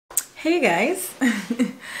Hey guys.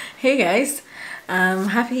 Hey guys,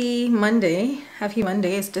 happy Monday.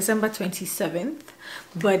 It's December 27th,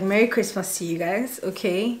 but Merry Christmas to you guys.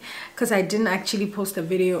 Okay, because I didn't actually post a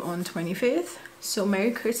video on 25th, so Merry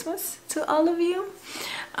Christmas to all of you.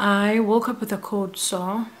 I woke up with a cold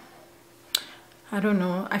sore. I don't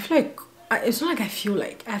know, I feel like it's not like I feel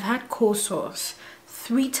like I've had cold sores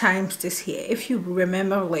 3 times this year. If you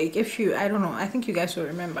remember, like, I don't know, I think you guys will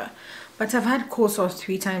remember, but I've had cold sores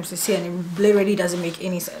 3 times this year, and it literally doesn't make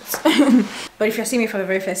any sense. But if you're seeing me for the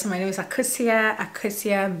very first time, my name is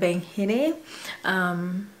akosuabenhene.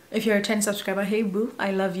 If you're a 10 subscriber, hey boo,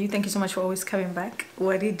 I love you. Thank you so much for always coming back.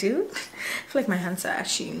 What do you do? I feel like my hands are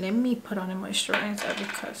ashy. Let me put on a moisturizer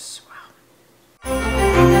because wow.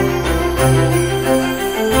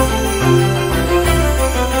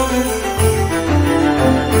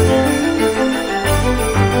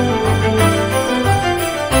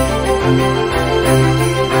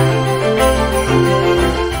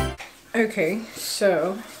 Okay,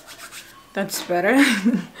 so that's better.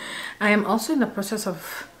 I am also in the process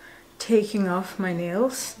of taking off my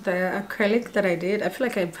nails, the acrylic that I did. I feel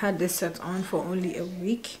like I've had this set on for only a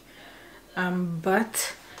week,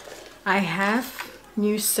 but I have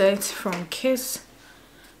new sets from Kiss,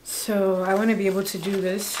 so I want to be able to do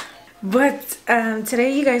this. But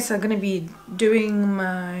today you guys are going to be doing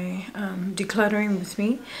my decluttering with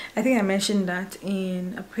me. I think I mentioned that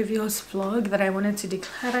in a previous vlog that I wanted to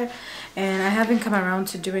declutter, and I haven't come around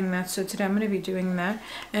to doing that, so today I'm going to be doing that.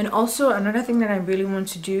 And also another thing that I really want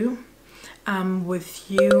to do with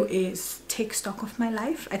you is take stock of my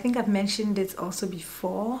life. I think I've mentioned it also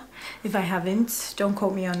before. If I haven't, don't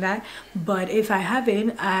quote me on that, but if I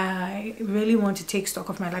haven't, I really want to take stock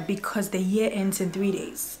of my life because the year ends in 3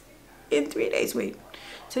 days. In 3 days, wait,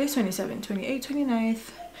 today's 27th, 28th,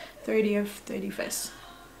 29th, 30th, 31st,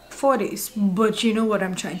 4 days, but you know what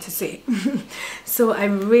I'm trying to say. So I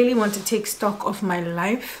really want to take stock of my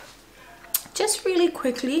life just really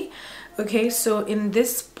quickly. Okay, so in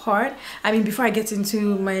this part, I mean, before I get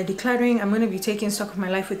into my decluttering, I'm going to be taking stock of my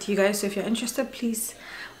life with you guys. So if you're interested, please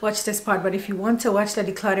watch this part. But if you want to watch the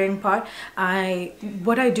decluttering part,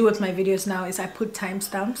 what I do with my videos now is I put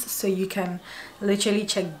timestamps, so you can literally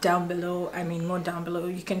check down below. I mean, more down below,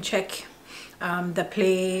 you can check the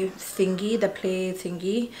play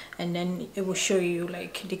thingy, and then it will show you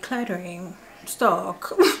like decluttering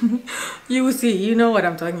stock. You will see, you know what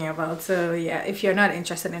I'm talking about. So yeah, if you're not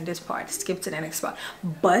interested in this part, skip to the next part.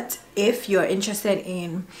 But if you're interested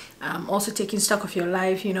in also taking stock of your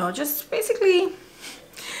life, you know, just basically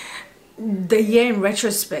the year in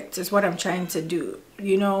retrospect is what I'm trying to do,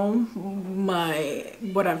 you know,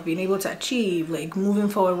 what I've been able to achieve, like moving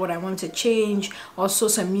forward, what I want to change, also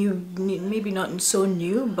some new, maybe not so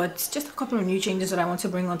new, but just a couple of new changes that I want to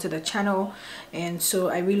bring onto the channel. And so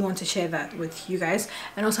I really want to share that with you guys.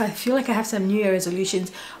 And also I feel like I have some New Year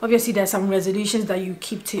resolutions. Obviously there's some resolutions that you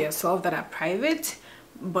keep to yourself that are private,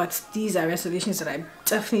 but these are resolutions that I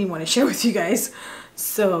definitely want to share with you guys.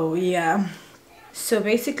 So yeah, so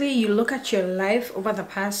basically you look at your life over the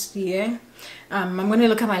past year. I'm going to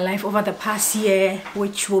look at my life over the past year,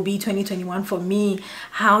 which will be 2021 for me,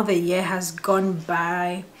 how the year has gone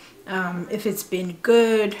by, if it's been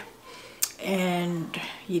good, and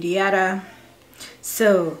yada yada.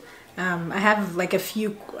 So I have like a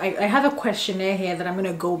few, I have a questionnaire here that I'm going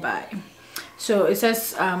to go by. So it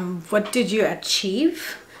says, what did you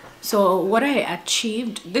achieve? So what I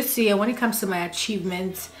achieved this year when it comes to my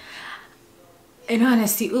achievements, in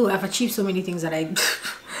honesty, I've achieved so many things that I'm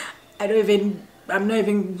not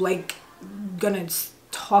even like gonna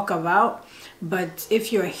talk about. But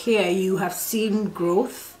if you're here, you have seen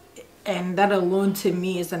growth, and that alone to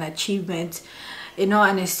me is an achievement, in all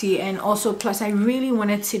honesty. And also plus I really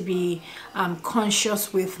wanted to be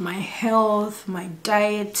conscious with my health, my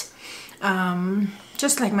diet,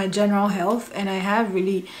 just like my general health, and I have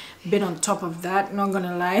really been on top of that, not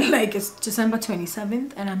gonna lie. Like, it's December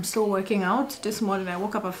 27th and I'm still working out. This morning I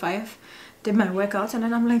woke up at 5, did my workout, and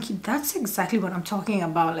then I'm like, that's exactly what I'm talking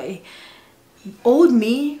about. Like, old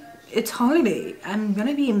me, it's holiday, I'm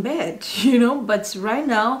gonna be in bed, you know. But right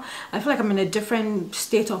now I feel like I'm in a different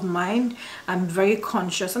state of mind. I'm very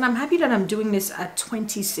conscious, and I'm happy that I'm doing this at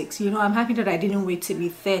 26, you know. I'm happy that I didn't wait to be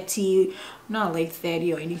 30, not like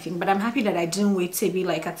 30 or anything, but I'm happy that I didn't wait to be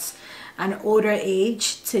like at an older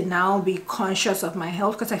age to now be conscious of my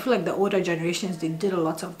health, because I feel like the older generations, they did a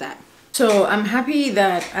lot of that. So I'm happy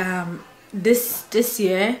that this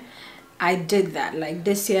year I did that. Like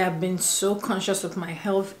this year I've been so conscious of my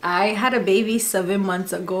health. I had a baby 7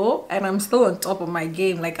 months ago and I'm still on top of my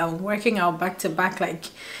game. Like I'm working out back to back like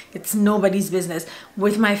it's nobody's business.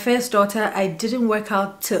 With my first daughter, I didn't work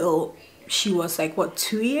out till she was like what,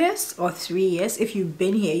 2 years or 3 years. If you've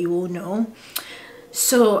been here, you will know.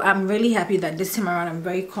 So I'm really happy that this time around I'm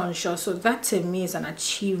very conscious. So that to me is an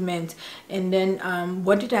achievement. And then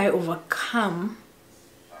what did I overcome?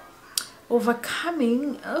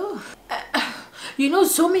 Overcoming, you know,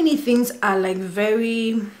 so many things are like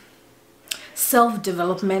very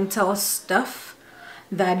self-developmental stuff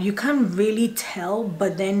that you can't really tell,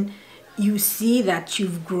 but then you see that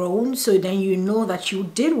you've grown, so then you know that you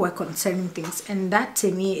did work on certain things. And that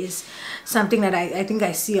to me is something that I think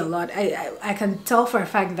I see a lot. I can tell for a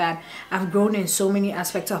fact that I've grown in so many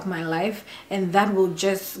aspects of my life, and that will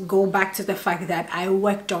just go back to the fact that I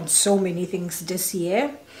worked on so many things this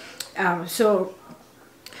year. So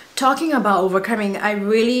talking about overcoming, I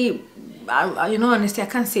really, you know, honestly, I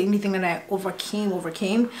can't say anything that I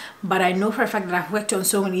overcame, but I know for a fact that I've worked on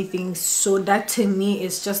so many things. So that to me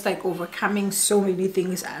is just like overcoming so many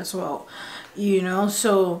things as well, you know.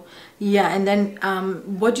 So yeah. And then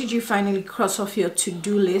what did you finally cross off your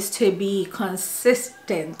to-do list? To be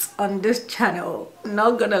consistent on this channel.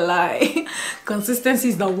 Not gonna lie, consistency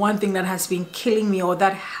is the one thing that has been killing me, or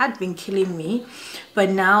that had been killing me. But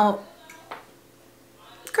now,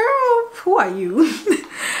 girl, who are you?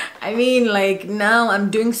 I mean, like now I'm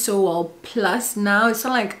doing so well. Plus now it's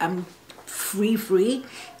not like I'm free.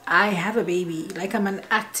 I have a baby. Like I'm an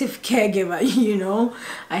active caregiver, you know.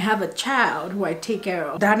 I have a child who I take care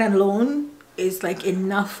of. That alone is like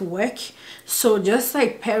enough work. So just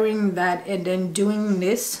like pairing that and then doing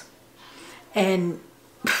this, and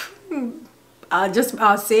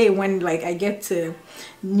I'll say when like I get to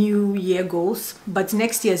new year goals, but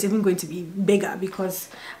next year is even going to be bigger because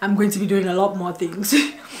I'm going to be doing a lot more things.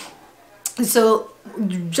 So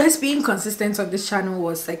just being consistent on this channel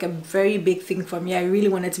was like a very big thing for me. I really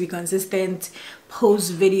wanted to be consistent,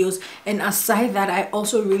 post videos, and aside that, I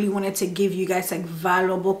also really wanted to give you guys like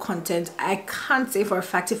valuable content. I can't say for a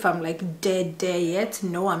fact if I'm like dead there yet.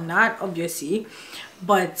 No, I'm not, obviously,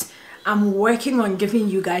 but I'm working on giving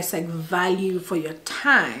you guys like value for your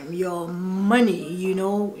time, your money, you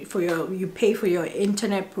know, for you pay for your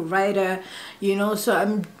internet provider, you know. So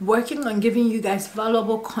I'm working on giving you guys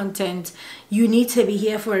valuable content. You need to be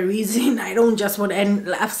here for a reason. I don't just want to,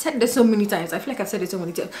 and I've said this so many times, I feel like I've said it so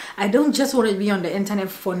many times, I don't just want to be on the internet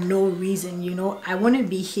for no reason, you know. I want to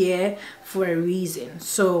be here for a reason.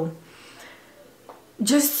 So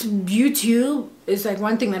just YouTube is like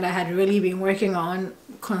one thing that I had really been working on.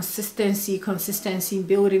 Consistency,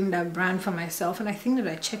 building that brand for myself, and I think that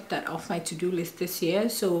I checked that off my to-do list this year.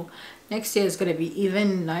 So next year is going to be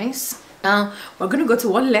even nice. Now we're going to go to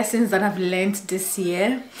what lessons that I've learned this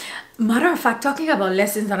year. Matter of fact, talking about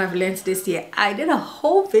lessons that I've learned this year, I did a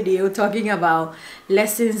whole video talking about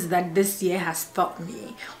lessons that this year has taught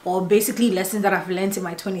me, or basically lessons that I've learned in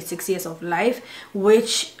my 26 years of life,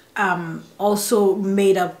 which also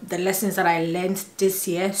made up the lessons that I learned this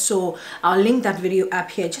year. So I'll link that video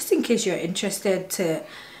up here just in case you're interested to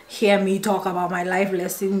hear me talk about my life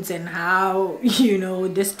lessons and how, you know,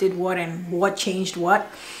 this did what and what changed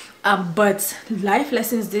what. But life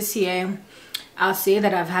lessons this year, I'll say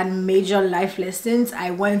that I've had major life lessons.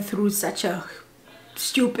 I went through such a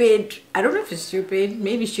stupid, I don't know if it's stupid,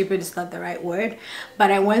 maybe stupid is not the right word,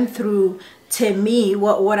 but I went through, to me,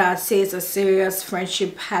 what I'd say is a serious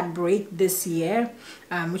friendship heartbreak this year,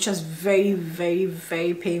 which was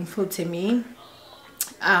very painful to me.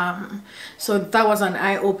 So that was an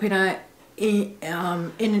eye-opener in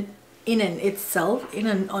and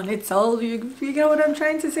on itself. You get what I'm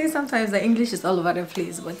trying to say? Sometimes the English is all over the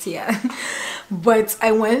place, but yeah. But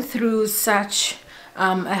I went through such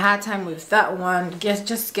a hard time with that one,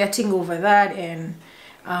 just getting over that, and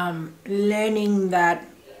learning that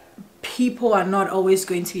people are not always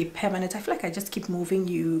going to be permanent. I feel like I just keep moving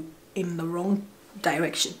you in the wrong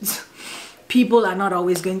directions. People are not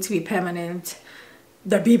always going to be permanent.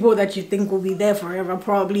 The people that you think will be there forever,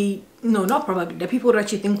 the people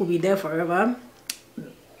that you think will be there forever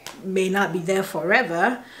may not be there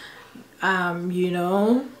forever, you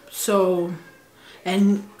know. So,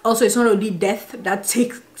 and also it's not only death that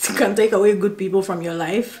can take away good people from your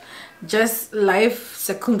life. Just life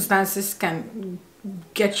circumstances can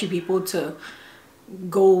get you people to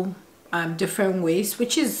go different ways,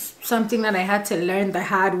 which is something that I had to learn the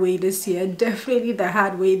hard way this year. Definitely the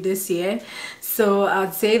hard way this year. So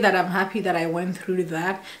I'd say that I'm happy that I went through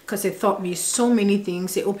that, because it taught me so many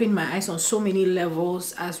things. It opened my eyes on so many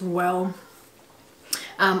levels as well.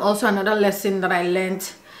 Also another lesson that I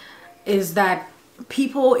learned is that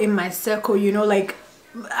people in my circle, you know, like,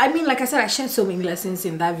 I mean, like I said, I shared so many lessons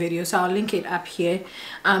in that video, so I'll link it up here.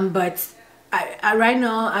 But I right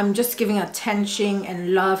now I'm just giving attention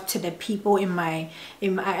and love to the people in my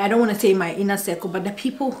I don't want to say my inner circle, but the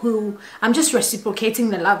people who I'm just reciprocating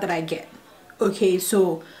the love that I get. Okay,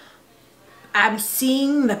 so I'm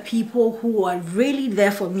seeing the people who are really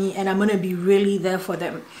there for me, and I'm gonna be really there for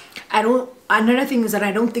them. Another thing is that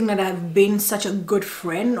I don't think that I've been such a good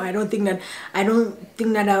friend, or I don't think that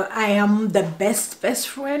I am the best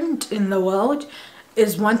friend in the world.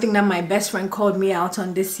 Is one thing that my best friend called me out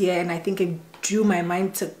on this year, and I think it drew my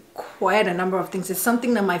mind to quite a number of things. It's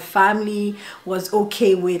something that my family was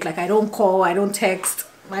okay with. Like, I don't call, I don't text.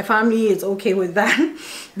 My family is okay with that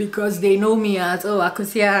because they know me as, oh,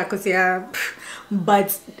 akosia.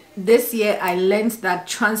 But this year I learned that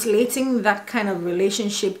translating that kind of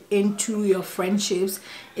relationship into your friendships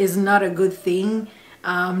is not a good thing.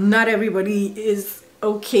 Not everybody is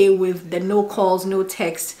okay with the no calls, no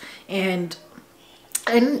texts, and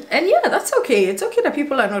yeah, that's okay. It's okay that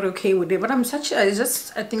people are not okay with it, but it's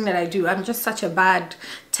just a thing that I do. I'm just such a bad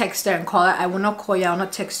texter and caller. I will not call you, I'll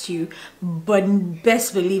not text you, but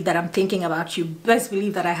best believe that I'm thinking about you. Best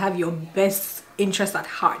believe that I have your best interest at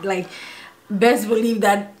heart. Like, best believe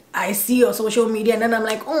that I see your social media and then I'm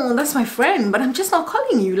like, oh, that's my friend, but I'm just not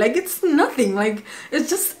calling you. Like, it's nothing. Like, it's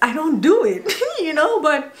just, I don't do it, you know.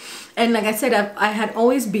 But, and like I said, I had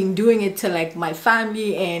always been doing it to like my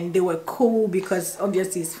family, and they were cool because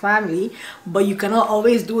obviously it's family, but you cannot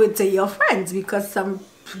always do it to your friends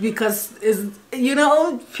because is, you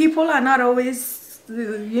know, people are not always,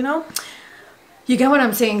 you know. You get what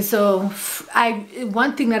I'm saying? So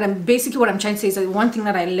one thing that what I'm trying to say is that one thing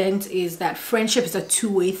that I learned is that friendship is a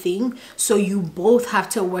two-way thing. So you both have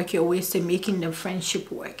to work your ways to making the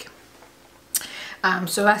friendship work.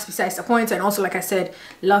 So that's besides the point. And also, like I said,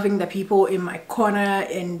 loving the people in my corner,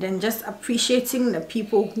 and then just appreciating the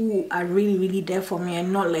people who are really there for me,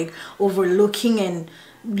 and not like overlooking and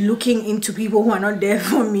looking into people who are not there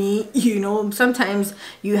for me. You know, sometimes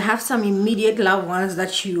you have some immediate loved ones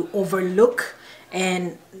that you overlook,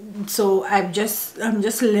 and so I'm just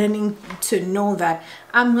learning to know that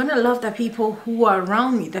I'm gonna love the people who are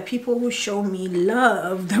around me, the people who show me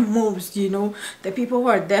love the most, you know, the people who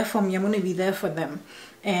are there for me. I'm gonna be there for them,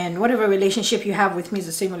 and whatever relationship you have with me is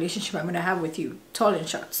the same relationship I'm gonna have with you, tall and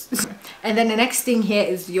short. And then the next thing here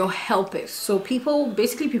is your helpers. So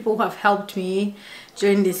basically people who have helped me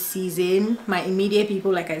during this season, my immediate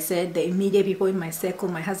people, like I said, the immediate people in my circle.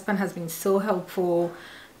 My husband has been so helpful,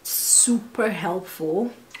 super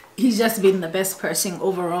helpful. He's just been the best person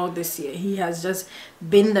overall this year. He has just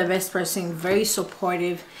been the best person, very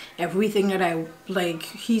supportive, everything that I like.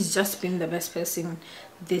 He's just been the best person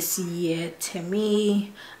this year to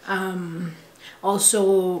me.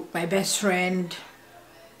 Also my best friend,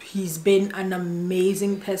 he's been an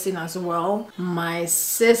amazing person as well. My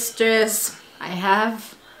sisters, I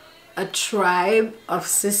have a tribe of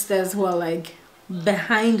sisters who are like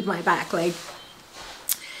behind my back, like,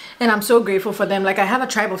 and I'm so grateful for them. Like, I have a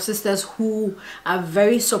tribe of sisters who are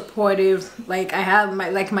very supportive. Like, I have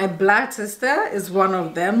my blood sister is one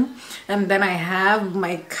of them, and then I have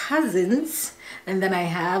my cousins, and then I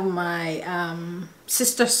have my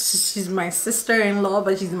sister. She's my sister-in-law,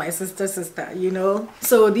 but she's my sister, you know.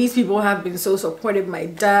 So these people have been so supportive. My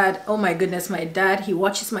dad, oh my goodness, my dad, he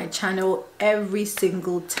watches my channel every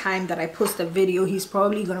single time that I post a video. He's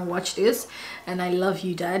probably gonna watch this, and I love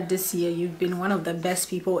you, Dad. This year you've been one of the best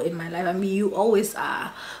people in my life. I mean, you always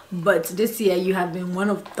are, but this year you have been one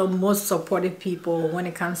of the most supportive people when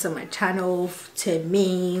it comes to my channel, to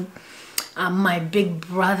me. My big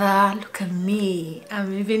brother, look at me,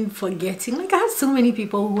 I'm even forgetting. Like, I have so many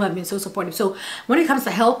people who have been so supportive. So when it comes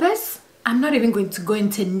to helpers, I'm not even going to go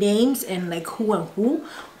into names and like who and who,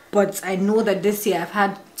 but I know that this year I've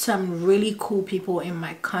had some really cool people in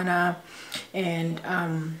my corner, and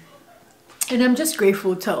I'm just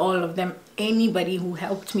grateful to all of them, anybody who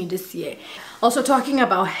helped me this year. Also, talking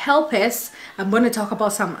about helpers, I'm going to talk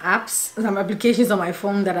about some apps, some applications on my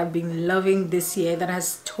phone that I've been loving this year, that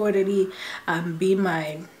has totally been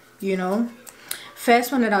my, you know.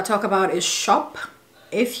 First one that I'll talk about is Shop.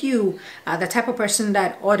 If you are the type of person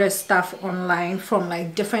that orders stuff online from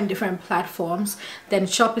like different platforms, then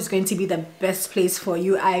Shop is going to be the best place for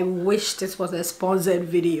you. I wish this was a sponsored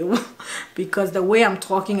video because the way I'm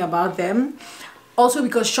talking about them, also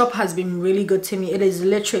because Shop has been really good to me. It is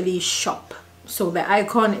literally Shop. So the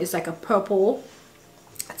icon is like a purple,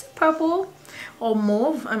 it's a purple or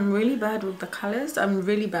mauve. I'm really bad with the colors. I'm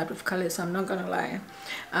really bad with colors, I'm not gonna lie.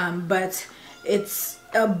 But it's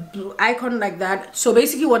icon like that. So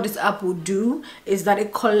basically what this app will do is that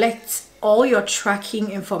it collects all your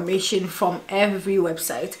tracking information from every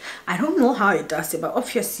website. I don't know how it does it, but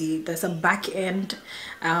obviously there's a back end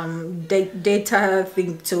data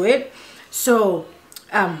thing to it. So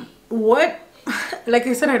what like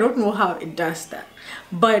I said, I don't know how it does that,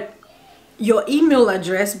 but your email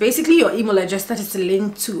address, basically your email address that is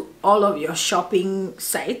linked to all of your shopping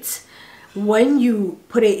sites, when you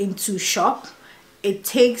put it into shop, it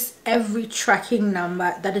takes every tracking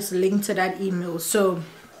number that is linked to that email. So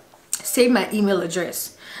say my email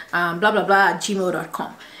address, blah blah blah at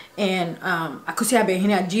gmail.com, and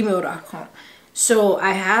akosuabenhene at gmail.com. So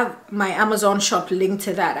I have my Amazon shop linked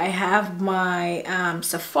to that, I have my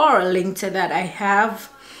Sephora linked to that, I have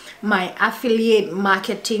my affiliate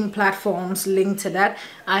marketing platforms linked to that,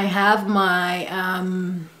 I have my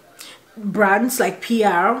brands like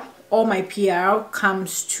PR. All my PR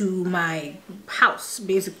comes to my house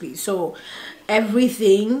basically. So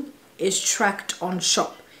everything is tracked on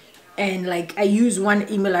shop, and like I use one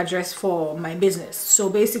email address for my business. So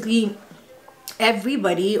basically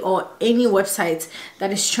everybody or any website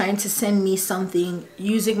that is trying to send me something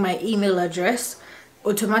using my email address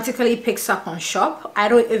automatically picks up on shop. I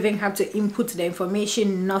don't even have to input the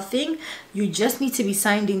information, nothing. You just need to be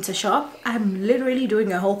signed into shop. I'm literally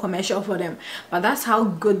doing a whole commercial for them, but that's how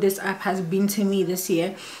good this app has been to me this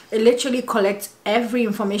year. It literally collects every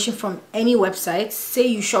information from any website. Say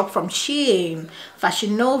you shop from Shein,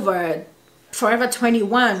 Fashion Nova, Forever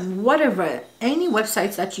 21, whatever, any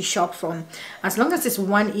websites that you shop from, as long as it's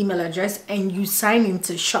one email address and you sign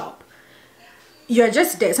into shop, you're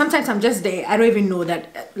just there. Sometimes I'm just there, I don't even know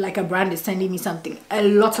that like a brand is sending me something. A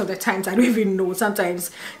lot of the times I don't even know.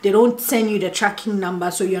 Sometimes they don't send you the tracking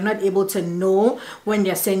number, so you're not able to know when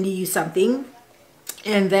they're sending you something.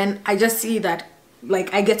 And then I just see that,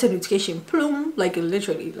 like I get a notification, plume, like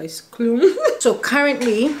literally like plume. So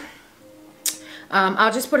currently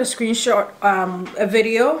I'll just put a screenshot, a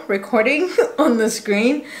video recording on the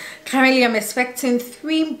screen. Currently I'm expecting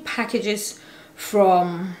 3 packages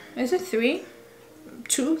from, is it 3?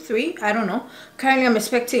 2, 3, I don't know. Currently I'm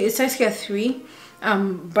expecting, it says here 3,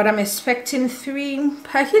 but I'm expecting 3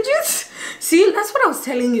 packages. See, that's what I was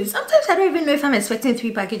telling you. Sometimes I don't even know if I'm expecting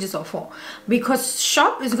 3 packages or 4, because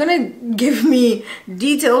shop is gonna give me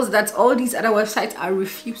details that all these other websites are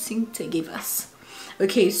refusing to give us.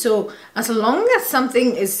 Okay, so as long as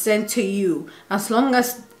something is sent to you, as long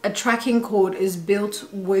as a tracking code is built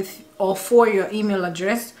with or for your email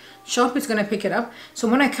address, shop is going to pick it up. So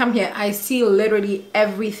when I come here, I see literally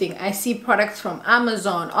everything. I see products from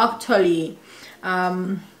Amazon, Octoly,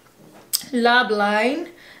 Labline,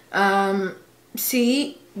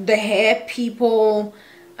 see the hair people,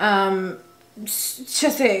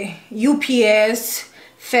 just say UPS,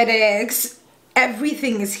 FedEx,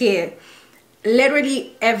 everything is here.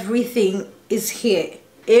 Literally everything is here.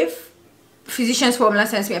 If Physicians Formula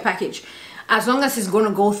sends me a package, as long as it's going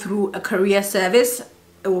to go through a courier service,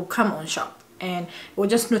 it will come on shop and it will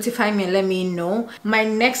just notify me and let me know. My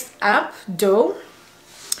next app though,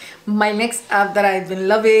 my next app that I've been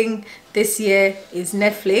loving this year is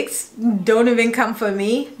Netflix. Don't even come for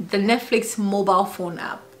me. The Netflix mobile phone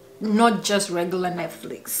app, not just regular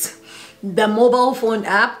Netflix. The mobile phone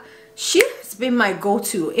app, she has been my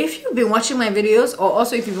go-to. If you've been watching my videos, or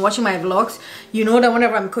also if you've been watching my vlogs, you know that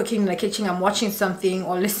whenever I'm cooking in the kitchen, I'm watching something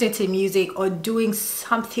or listening to music or doing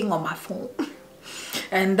something on my phone.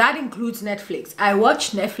 And that includes Netflix. I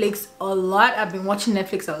watch Netflix a lot. I've been watching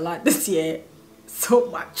Netflix a lot this year. So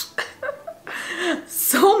much.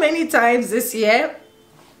 So many times this year.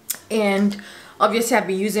 And obviously I've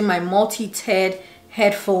been using my multi-tiered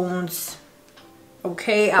headphones.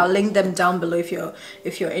 Okay, I'll link them down below if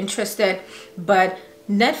you're interested. But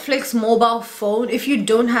Netflix mobile phone, if you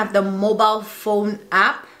don't have the mobile phone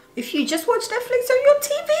app, if you just watch Netflix on your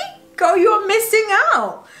TV, girl, you're missing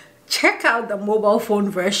out. Check out the mobile phone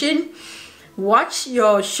version. Watch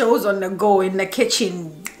your shows on the go in the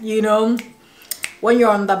kitchen, you know, when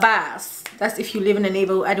you're on the bus. That's if you live in a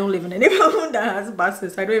neighborhood. I don't live in a neighborhood that has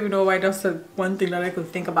buses. I don't even know why that's the one thing that I could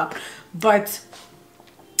think about. But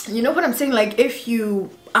you know what I'm saying? Like if you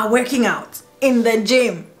are working out in the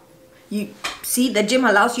gym, you see the gym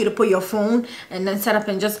allows you to put your phone and then set up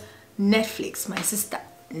and just Netflix, my sister.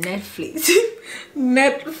 Netflix.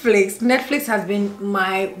 Netflix has been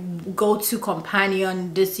my go-to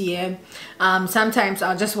companion this year. Sometimes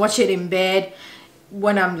I'll just watch it in bed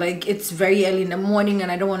when I'm like, it's very early in the morning and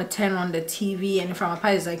I don't want to turn on the TV, and if my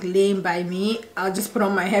papa is like laying by me, I'll just put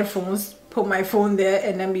on my headphones, put my phone there,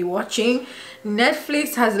 and then be watching.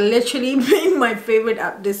 Netflix has literally been my favorite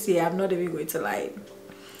app this year. I'm not even going to lie.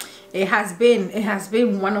 It has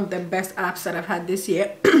been one of the best apps that I've had this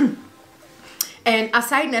year. And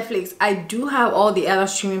aside Netflix, I do have all the other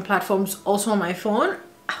streaming platforms also on my phone.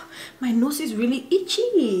 My nose is really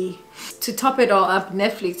itchy. To top it all up,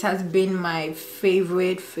 Netflix has been my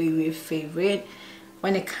favorite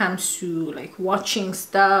when it comes to like watching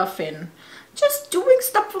stuff and just doing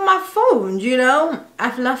stuff on my phone, you know.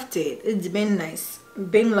 I've loved it. It's been nice.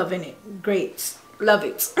 Been loving it. Great. Love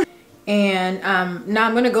it. And now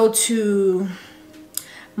I'm gonna go to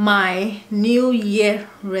my New Year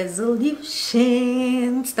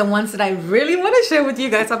resolutions, the ones that I really want to share with you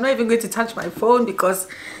guys. I'm not even going to touch my phone because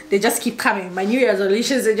they just keep coming. My New Year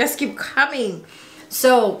resolutions, they just keep coming.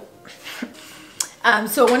 So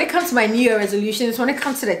so when it comes to my New Year resolutions, when it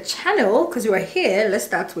comes to the channel, because you are here, let's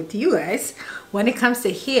start with you guys. When it comes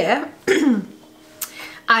to here,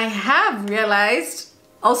 I have realized,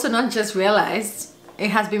 also not just realized, it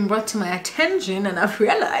has been brought to my attention, and I've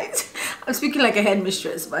realized, I'm speaking like a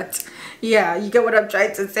headmistress, but yeah, you get what I'm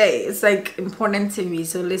trying to say. It's like important to me,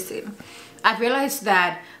 so listen. I've realized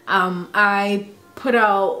that I put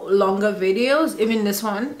out longer videos. Even this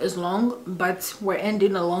one is long, but we're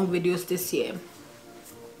ending the long videos this year.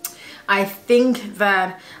 I think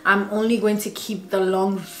that I'm only going to keep the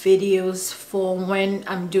long videos for when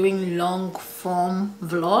I'm doing long form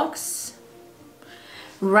vlogs.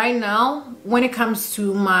 Right now, when it comes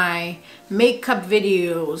to my makeup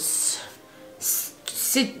videos,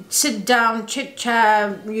 sit down, chit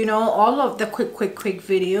chat, you know, all of the quick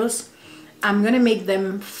videos, I'm gonna make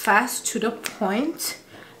them fast, to the point,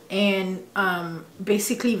 and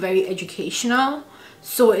basically very educational.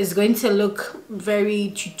 So it's going to look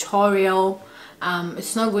very tutorial.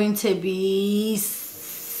 It's not going to be,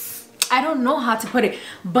 I don't know how to put it,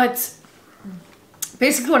 but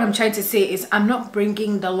basically what I'm trying to say is I'm not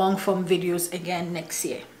bringing the long form videos again next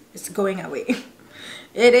year. It's going away.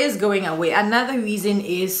 It is going away. Another reason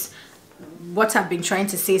is what I've been trying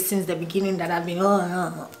to say since the beginning, that I've been,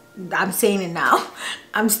 I'm saying it now.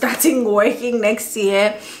 I'm starting working next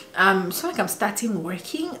year. It's not like I'm starting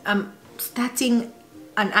working. I'm starting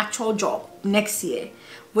an actual job next year,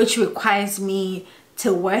 which requires me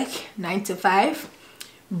to work 9 to 5.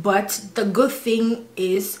 But the good thing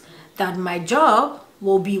is that my job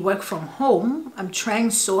will be work from home. I'm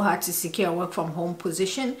trying so hard to secure a work from home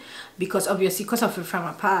position, because obviously because of it from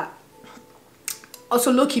apart.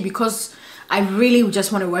 Also low-key because I really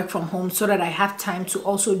just want to work from home so that I have time to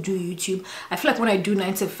also do YouTube. I feel like when I do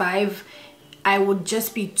 9 to 5, I would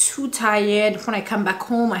just be too tired. When I come back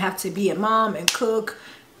home, I have to be a mom and cook.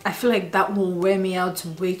 I feel like that will wear me out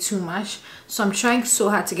way too much. So I'm trying so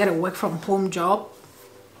hard to get a work from home job,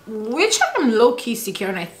 which I'm low-key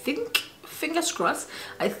securing. I think, fingers crossed,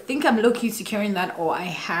 I think I'm low-key securing that, or I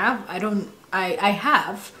have. I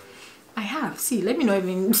have. See, let me not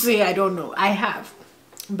even say I don't know. I have.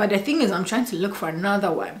 But the thing is, I'm trying to look for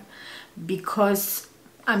another one, because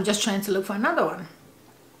I'm just trying to look for another one.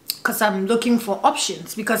 Because I'm looking for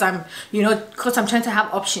options, because I'm, you know, because I'm trying to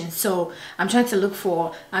have options. So I'm trying to look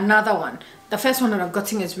for another one. The first one that I've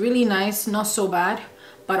gotten is really nice, not so bad.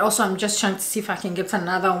 But also I'm just trying to see if I can get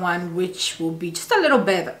another one which will be just a little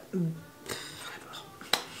better.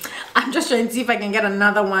 I'm just trying to see if I can get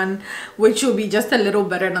another one which will be just a little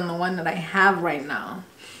better than the one that I have right now.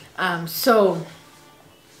 Not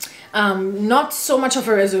so much of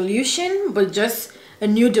a resolution, but just a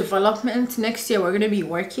new development. Next year we're going to be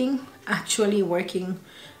actually working,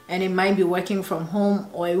 and it might be working from home,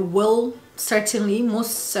 or it will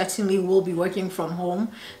most certainly will be working from home,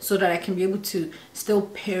 so that I can be able to still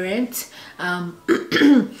parent.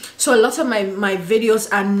 So a lot of my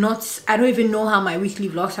videos are not, I don't even know how my weekly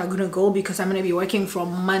vlogs are gonna go, because I'm gonna be working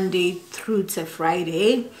from Monday through to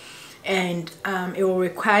Friday, and it will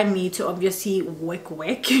require me to obviously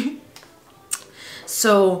work.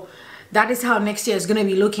 So that is how next year is going to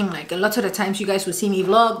be looking like. A lot of the times you guys will see me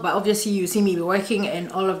vlog, but obviously you see me be working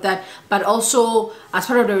and all of that. But also, as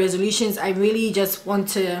part of the resolutions, I really just want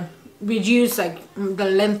to reduce like the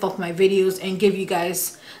length of my videos and give you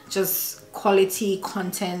guys just quality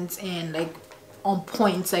content and like on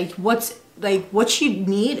point. Like what you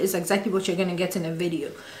need is exactly what you're going to get in a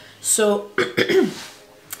video. So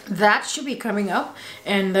that should be coming up.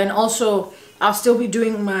 And then also I'll still be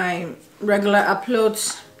doing my regular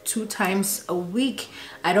uploads 2 times a week.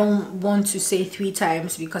 I don't want to say 3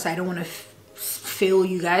 times because I don't want to fail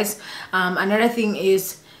you guys. Another thing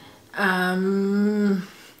is when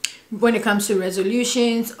it comes to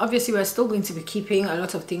resolutions, obviously we're still going to be keeping a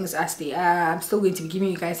lot of things as they are. I'm still going to be giving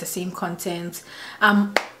you guys the same content.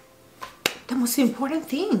 The most important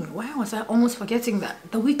thing, why was I almost forgetting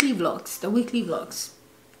that? The weekly vlogs.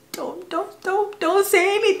 don't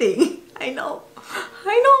say anything. I know,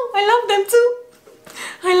 I love them too.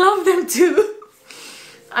 I love them too.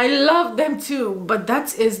 I love them too, but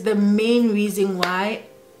that is the main reason why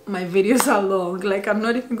my videos are long. Like, I'm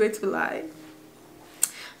not even going to lie.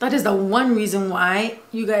 That is the one reason why,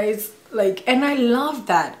 you guys, like, and I love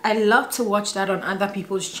that. I love to watch that on other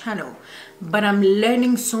people's channel, but I'm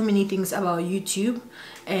learning so many things about YouTube,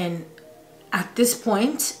 and at this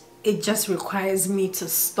point it just requires me to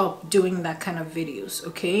stop doing that kind of videos.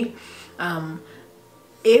 Okay,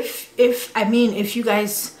 if you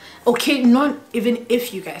guys, okay, not even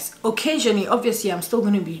if you guys, occasionally, obviously I'm still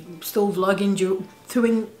going to be vlogging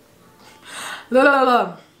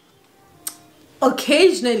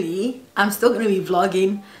occasionally I'm still going to be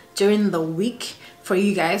vlogging during the week for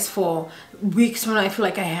you guys, for weeks when I feel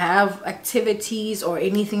like I have activities or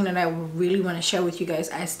anything that I really want to share with you guys.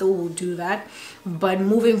 I still will do that, but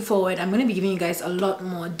moving forward I'm going to be giving you guys a lot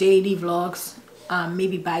more daily vlogs,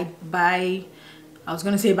 maybe by I was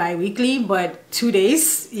gonna say bi-weekly, but 2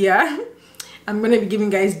 days. Yeah, I'm gonna be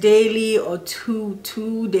giving guys daily or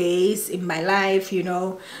two days in my life. You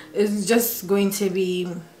know, it's just going to be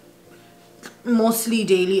mostly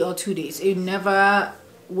daily or 2 days. It never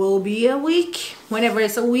will be a week. Whenever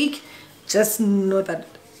it's a week, just know that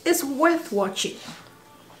it's worth watching.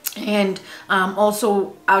 And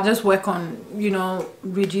also I'll just work on, you know,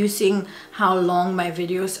 reducing how long my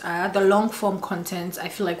videos are. The long form content I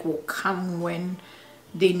feel like will come when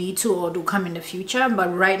they need to, or they'll come in the future.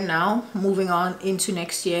 But right now, moving on into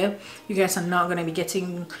next year, you guys are not going to be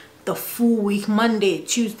getting the full week, Monday,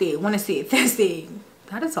 Tuesday, Wednesday, Thursday.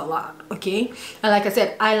 That is a lot. Okay, and like I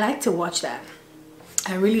said, I like to watch that.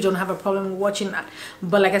 I really don't have a problem watching that.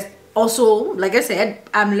 But like I said,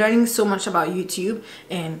 I'm learning so much about YouTube,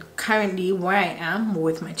 and currently where I am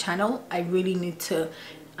with my channel, I really need to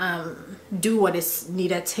do what is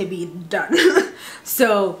needed to be done.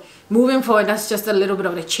 So moving forward, that's just a little bit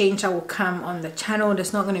of the change that will come on the channel.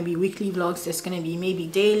 There's not going to be weekly vlogs. There's going to be maybe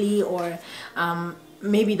daily, or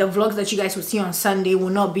maybe the vlogs that you guys will see on Sunday will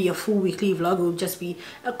not be a full weekly vlog. It will just be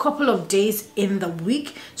a couple of days in the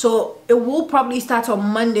week. So it will probably start on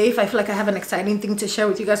Monday. If I feel like I have an exciting thing to share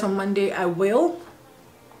with you guys on Monday, I will.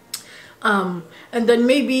 And then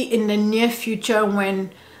maybe in the near future,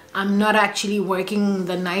 when I'm not actually working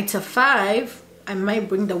the 9 to 5, I might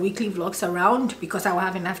bring the weekly vlogs around, because I will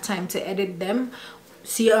have enough time to edit them.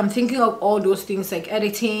 See, I'm thinking of all those things like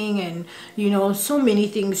editing and, you know, so many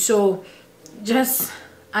things. So just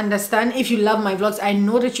understand, if you love my vlogs, I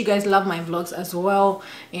know that you guys love my vlogs as well,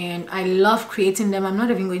 and I love creating them. I'm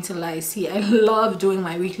not even going to lie. See, I love doing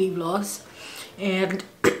my weekly vlogs, and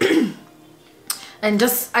I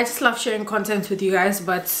just love sharing content with you guys.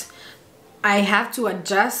 But I have to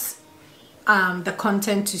adjust the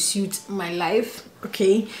content to suit my life.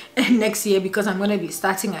 Okay, and next year, because I'm going to be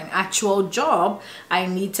starting an actual job, I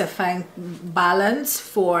need to find balance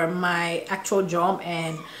for my actual job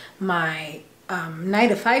and my 9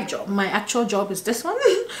 to 5 job. My actual job is this one,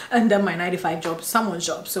 and then my 9 to 5 job is someone's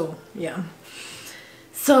job. So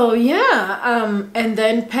yeah, and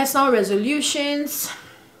then personal resolutions.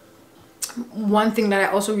 One thing that I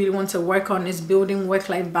also really want to work on is building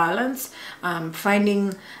work-life balance,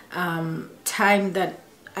 finding time that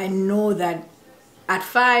I know that at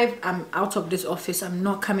 5 I'm out of this office, I'm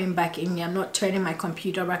not coming back in here, I'm not turning my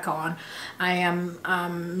computer back on, I am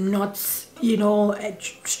not, you know,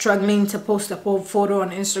 struggling to post a photo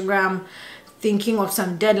on Instagram, thinking of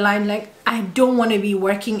some deadline. Like, I don't want to be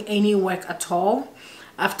working any work at all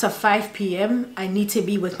after 5 p.m. I need to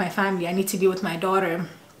be with my family. I need to be with my daughter.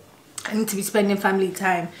 I need to be spending family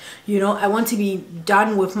time. You know, I want to be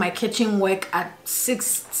done with my kitchen work at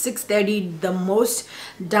 6:30 the most,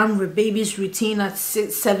 done with baby's routine at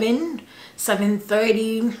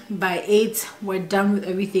 7:30. By 8 we're done with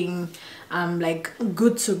everything. Like,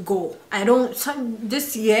 good to go.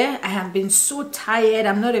 This year I have been so tired,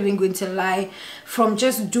 I'm not even going to lie, from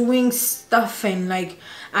just doing stuff, and like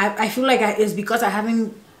I feel like it's because I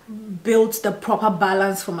haven't built the proper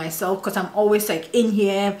balance for myself, because I'm always like in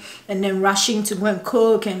here and then rushing to go and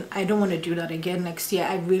cook, and I don't want to do that again next year.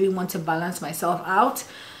 I really want to balance myself out.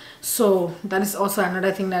 So that is also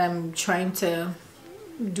another thing that I'm trying to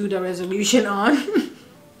do the resolution on.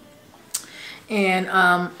 And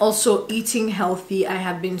also eating healthy. I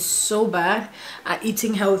have been so bad at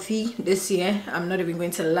eating healthy this year. I'm not even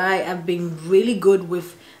going to lie. I've been really good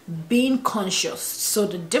with being conscious. So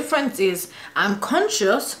the difference is, I'm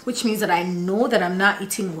conscious, which means that I know that I'm not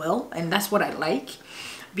eating well, and that's what I like,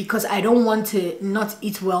 because I don't want to not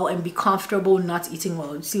eat well and be comfortable not eating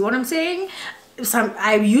well. See what I'm saying?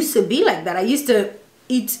 I used to be like that. I used to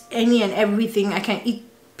eat any and everything. I can eat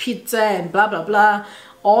pizza and blah blah blah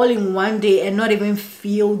all in one day and not even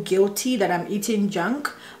feel guilty that I'm eating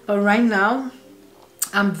junk. But right now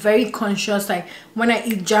I'm very conscious. Like when I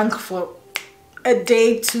eat junk for a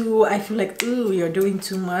day too, I feel like, ooh, you're doing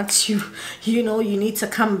too much. You know, you need to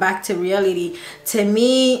come back to reality. To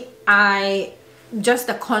me, just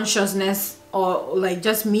the consciousness, or like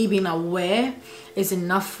just me being aware, is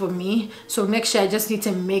enough for me. So next year I just need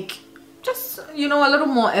to make just, you know, a little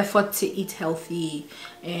more effort to eat healthy,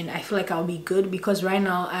 and I feel like I'll be good, because right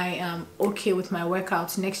now I am okay with my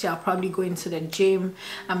workouts. Next year I'll probably go into the gym.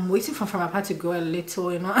 I'm waiting for my part to grow a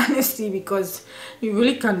little, you know, honestly, because you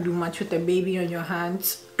really can't do much with a baby on your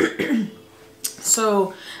hands.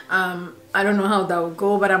 So I don't know how that will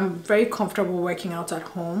go, but I'm very comfortable working out at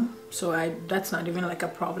home, so that's not even like a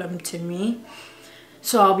problem to me.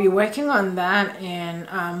 So I'll be working on that. And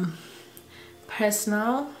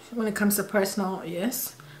personal, when it comes to personal,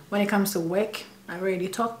 yes. When it comes to work, I already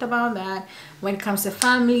talked about that. When it comes to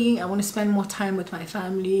family, I want to spend more time with my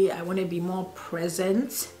family. I want to be more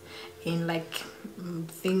present in like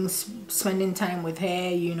things, spending time with her,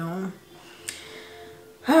 you know.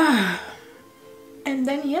 And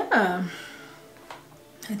then yeah,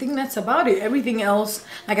 I think that's about it. Everything else,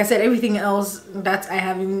 like I said, everything else that I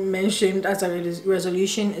haven't mentioned as a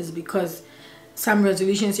resolution is because some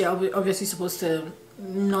resolutions you're obviously supposed to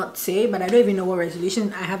not say, but I don't even know what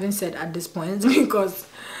resolution I haven't said at this point, because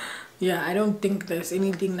yeah, I don't think there's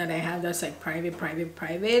anything that I have that's like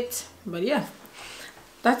private. But yeah,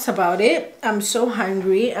 that's about it. I'm so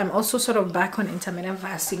hungry. I'm also sort of back on intermittent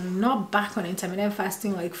fasting. Not back on intermittent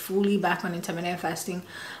fasting, like fully back on intermittent fasting,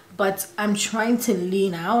 but I'm trying to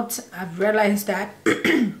lean out. I've realized that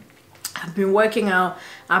I've been working out.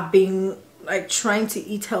 I've been like trying to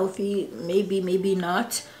eat healthy, maybe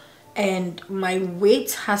not, and my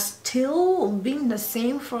weight has still been the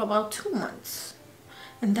same for about 2 months,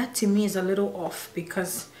 and that to me is a little off,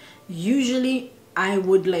 because usually I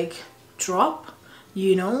would like drop,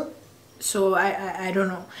 you know. So I don't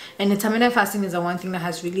know. And intermittent fasting is the one thing that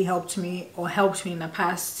has really helped me, or helped me in the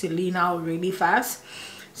past, to lean out really fast.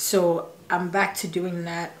 So I'm back to doing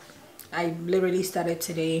that. I literally started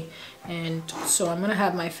today, and so I'm gonna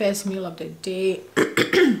have my first meal of the day.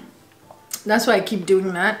 That's why I keep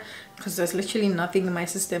doing that, because there's literally nothing in my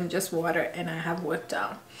system, just water, and I have worked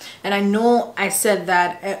out. And I know I said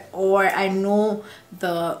that, or I know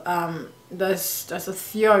the there's a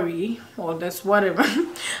theory, or there's whatever.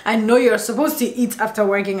 I know you're supposed to eat after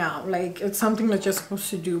working out, like it's something that you're supposed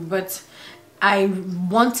to do, but I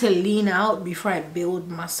want to lean out before I build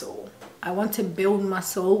muscle. I want to build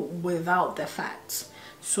muscle without the fat.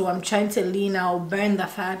 So I'm trying to lean out, burn the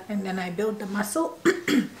fat, and then I build the muscle.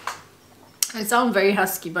 I sound very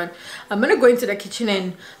husky, but I'm gonna go into the kitchen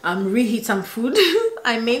and reheat some food.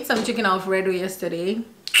 I made some chicken alfredo yesterday.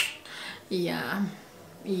 Yeah,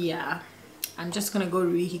 I'm just gonna go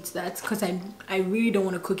reheat that, because I really don't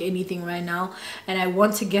want to cook anything right now, and I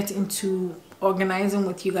want to get into organizing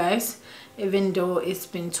with you guys, even though it's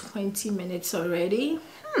been 20 minutes already.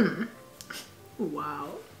 Wow,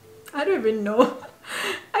 I don't even know.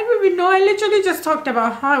 I literally just talked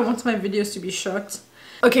about how I want my videos to be short.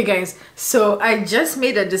 Okay guys, so I just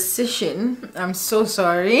made a decision. I'm so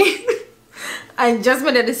sorry. I just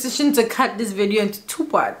made a decision to cut this video into 2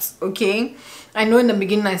 parts, okay? I know in the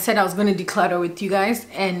beginning I said I was going to declutter with you guys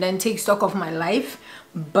and then take stock of my life,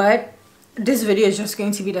 but this video is just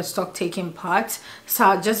going to be the stock taking part. So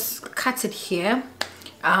I'll just cut it here,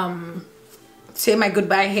 say my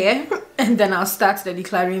goodbye here, and then I'll start the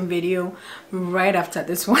decluttering video right after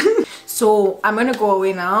this one. So I'm gonna go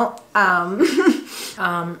away now.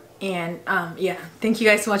 Yeah, thank you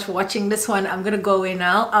guys so much for watching this one. I'm gonna go away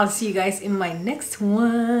now. I'll see you guys in my next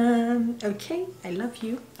one. Okay, I love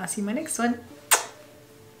you. I'll see you in my next one.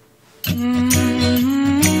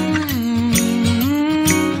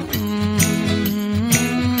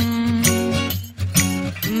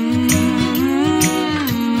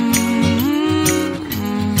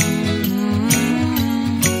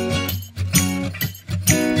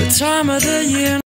 Time of the year.